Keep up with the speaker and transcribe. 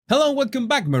Hello, welcome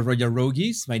back, my Royal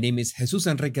Rogues. My name is Jesus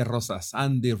Enrique Rosas.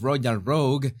 I'm the Royal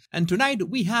Rogue, and tonight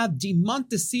we have the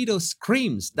Montecito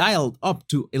screams dialed up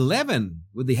to 11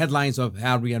 with the headlines of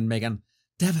Harry and Meghan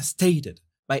devastated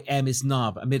by Emmy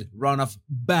snub amid run of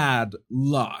bad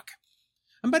luck.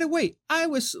 And by the way, I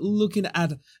was looking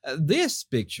at this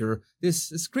picture,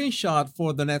 this screenshot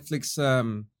for the Netflix.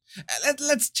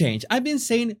 Let's change. I've been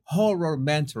saying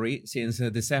horror-mentary since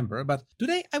December, but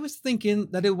today I was thinking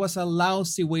that it was a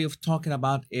lousy way of talking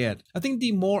about it. I think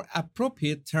the more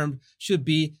appropriate term should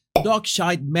be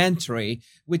dog-shite-mentary,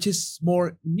 which is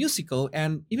more musical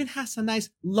and even has a nice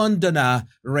Londoner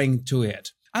ring to it.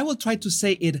 I will try to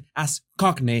say it as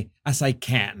cockney as I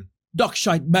can.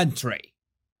 Dog-shite-mentary.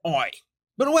 Oi.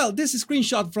 But well, this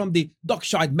screenshot from the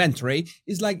documentary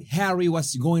is like Harry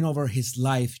was going over his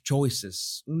life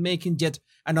choices, making yet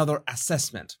another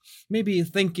assessment, maybe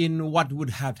thinking what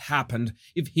would have happened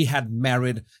if he had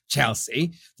married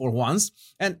Chelsea for once.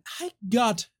 And I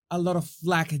got a lot of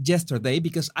flack yesterday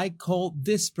because I called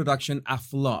this production a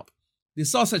flop. The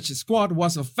Sausage Squad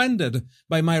was offended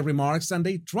by my remarks and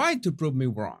they tried to prove me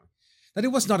wrong. That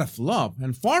it was not a flop,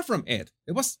 and far from it,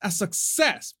 it was a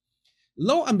success.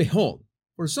 Lo and behold,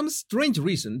 for some strange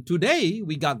reason, today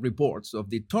we got reports of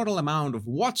the total amount of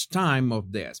watch time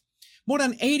of this. More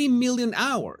than 80 million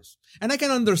hours. And I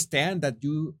can understand that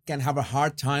you can have a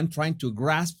hard time trying to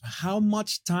grasp how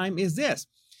much time is this,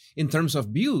 in terms of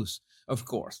views, of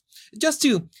course. Just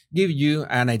to give you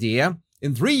an idea,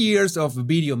 in 3 years of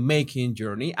video making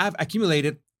journey, I've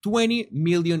accumulated 20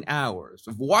 million hours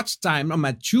of watch time on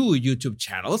my 2 YouTube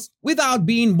channels without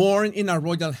being born in a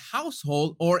royal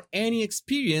household or any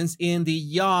experience in the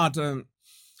yacht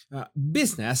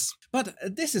business. But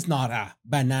this is not a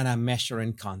banana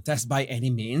measuring contest by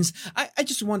any means. I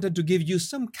just wanted to give you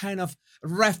some kind of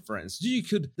reference so you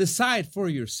could decide for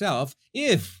yourself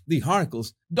if the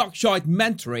Harkles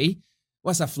documentary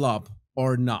was a flop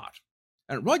or not.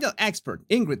 And royal expert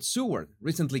Ingrid Seward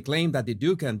recently claimed that the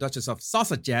Duke and Duchess of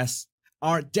Sussex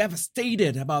are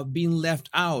devastated about being left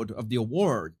out of the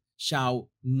award show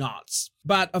nods.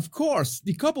 But of course,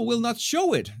 the couple will not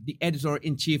show it, the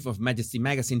editor-in-chief of Majesty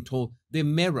magazine told The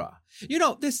Mirror. You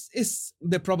know, this is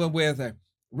the problem with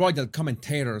royal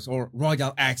commentators or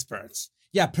royal experts.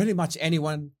 Yeah, pretty much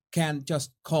anyone can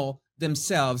just call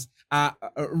themselves a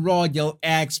royal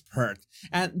expert.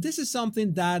 And this is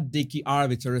something that Dickie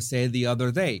Arbiter said the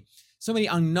other day. So many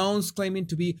unknowns claiming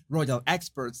to be royal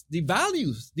experts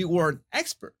devalues the word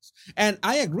experts. And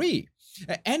I agree.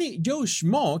 Any Joe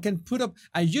Schmo can put up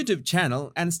a YouTube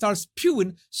channel and start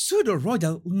spewing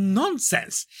pseudo-royal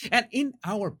nonsense. And in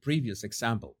our previous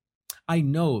example, I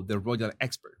know the royal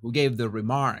expert who gave the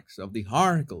remarks of the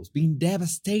Harkles being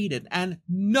devastated and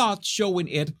not showing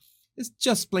it is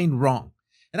just plain wrong.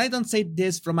 And I don't say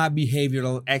this from a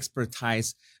behavioral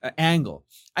expertise angle.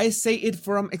 I say it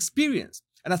from experience.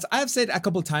 And as I've said a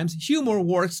couple times, humor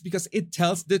works because it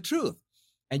tells the truth.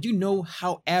 And you know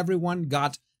how everyone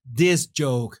got this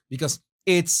joke because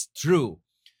it's true.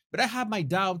 But I have my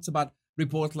doubts about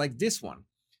reports like this one.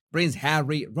 Prince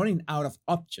Harry running out of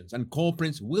options and called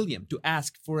Prince William to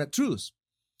ask for a truce.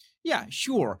 Yeah,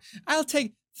 sure. I'll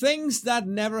take things that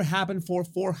never happened for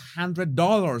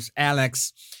 $400,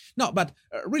 Alex. No, but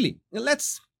really,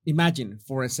 let's imagine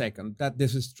for a second that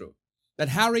this is true. That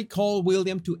Harry called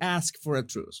William to ask for a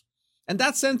truce. And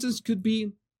that sentence could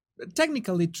be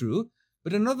technically true,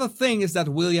 but another thing is that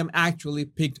William actually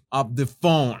picked up the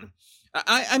phone.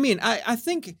 I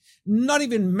think not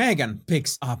even Meghan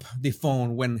picks up the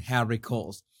phone when Harry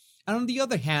calls. And on the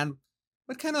other hand,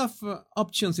 what kind of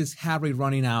options is Harry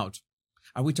running out?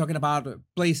 Are we talking about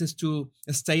places to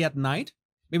stay at night?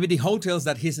 Maybe the hotels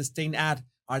that he's staying at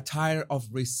are tired of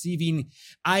receiving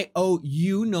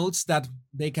IOU notes that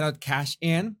they cannot cash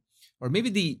in. Or maybe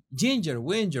the Ginger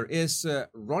Winger is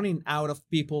running out of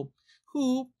people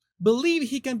who believe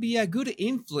he can be a good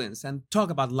influence and talk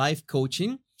about life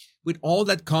coaching with all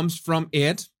that comes from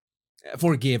it.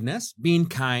 Forgiveness, being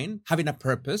kind, having a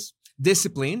purpose,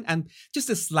 discipline, and just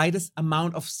the slightest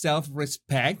amount of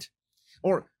self-respect.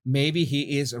 Or maybe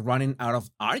he is running out of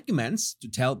arguments to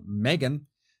tell Meghan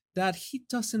that he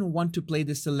doesn't want to play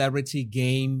the celebrity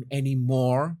game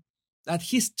anymore, that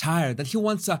he's tired, that he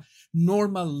wants a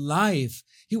normal life.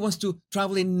 He wants to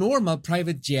travel in normal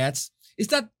private jets. Is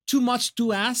that too much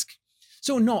to ask?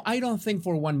 So no, I don't think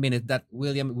for 1 minute that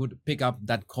William would pick up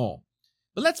that call.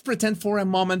 But let's pretend for a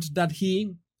moment that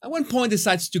he, at one point,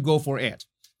 decides to go for it,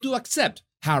 to accept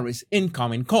Harry's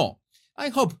incoming call. I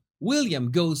hope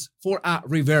William goes for a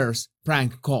reverse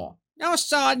prank call. No,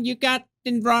 son, you got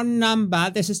the wrong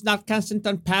number. This is not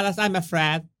Kensington Palace, I'm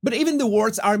afraid. But even the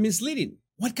words are misleading.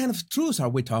 What kind of truce are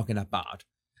we talking about?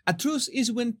 A truce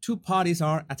is when two parties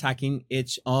are attacking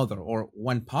each other, or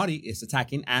one party is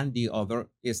attacking and the other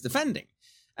is defending.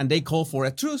 And they call for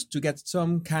a truce to get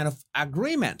some kind of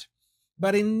agreement.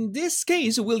 But in this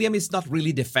case, William is not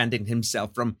really defending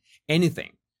himself from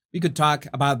anything. We could talk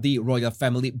about the royal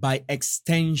family by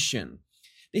extension.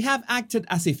 They have acted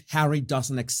as if Harry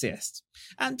doesn't exist.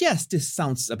 And yes, this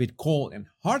sounds a bit cold and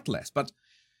heartless, but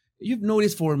you've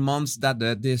noticed for months that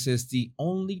this is the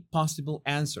only possible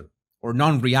answer or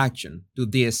non-reaction to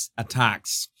these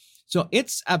attacks. So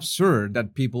it's absurd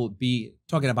that people be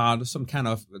talking about some kind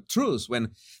of truce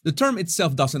when the term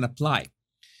itself doesn't apply.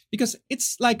 Because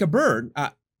it's like a bird,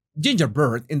 a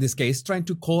gingerbread in this case, trying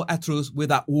to call a truce with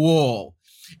a wall.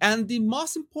 And the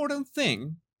most important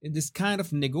thing in this kind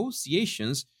of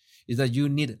negotiations is that you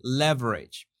need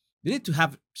leverage. You need to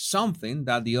have something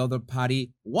that the other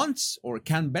party wants or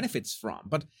can benefit from.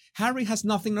 But Harry has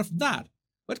nothing of that.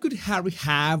 What could Harry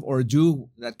have or do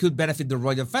that could benefit the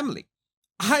royal family?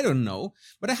 I don't know,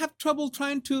 but I have trouble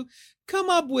trying to come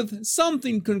up with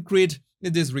something concrete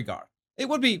in this regard. It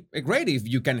would be great if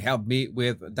you can help me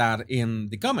with that in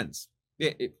the comments.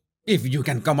 If you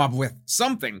can come up with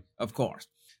something, of course.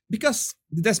 Because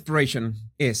the desperation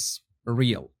is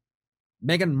real.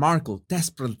 Meghan Markle,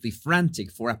 desperately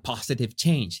frantic for a positive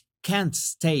change, can't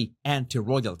stay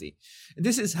anti-royalty.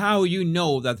 This is how you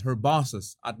know that her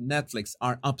bosses at Netflix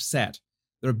are upset.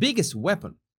 Their biggest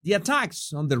weapon, the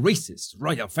attacks on the racist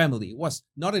royal family, was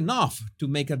not enough to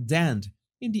make a dent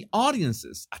in the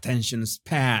audience's attention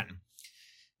span.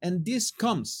 And this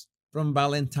comes from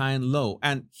Valentine Lowe,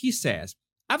 and he says,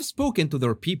 I've spoken to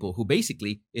their people who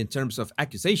basically, in terms of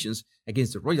accusations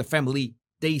against the royal family,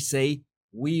 they say,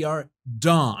 we are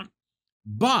done.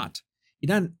 But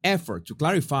in an effort to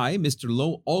clarify, Mr.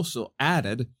 Lowe also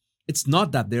added, it's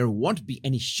not that there won't be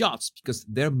any shots, because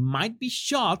there might be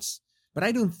shots, but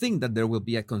I don't think that there will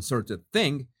be a concerted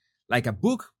thing, like a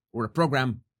book or a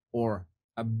program or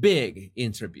a big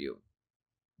interview.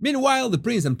 Meanwhile, the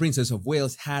Prince and Princess of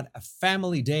Wales had a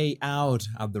family day out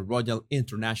at the Royal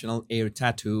International Air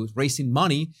Tattoo, raising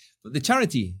money for the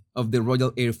charity of the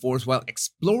Royal Air Force while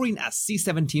exploring a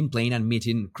C-17 plane and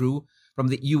meeting crew from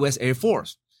the US Air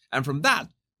Force. And from that,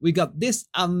 we got this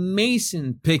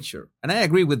amazing picture. And I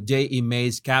agree with J.E.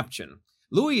 May's caption.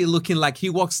 Louis looking like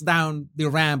he walks down the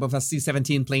ramp of a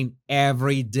C-17 plane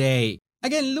every day.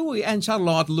 Again, Louis and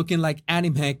Charlotte looking like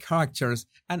anime characters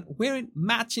and wearing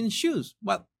matching shoes.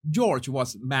 Well, George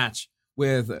was matched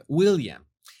with William.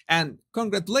 And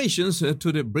congratulations to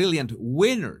the brilliant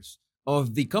winners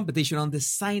of the competition on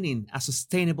designing a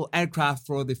sustainable aircraft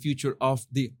for the future of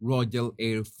the Royal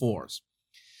Air Force.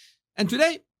 And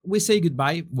today, we say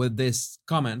goodbye with this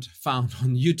comment found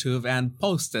on YouTube and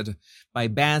posted by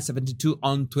Band72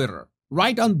 on Twitter.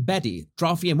 Right on Betty,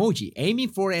 trophy emoji. Aiming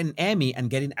for an Emmy and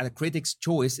getting a critic's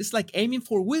choice is like aiming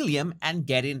for William and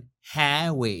getting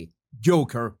Harry.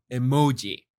 Joker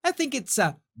emoji. I think it's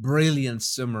a brilliant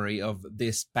summary of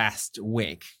this past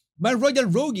week. My Royal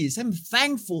Rogues, I'm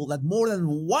thankful that more than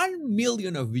 1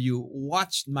 million of you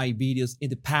watched my videos in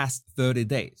the past 30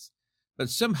 days. But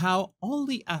somehow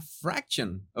only a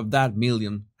fraction of that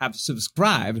million have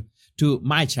subscribed to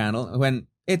my channel when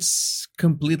it's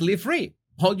completely free.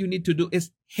 All you need to do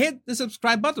is hit the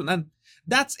subscribe button and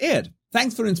that's it.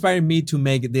 Thanks for inspiring me to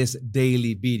make these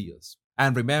daily videos.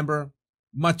 And remember,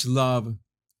 much love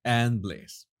and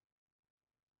bliss.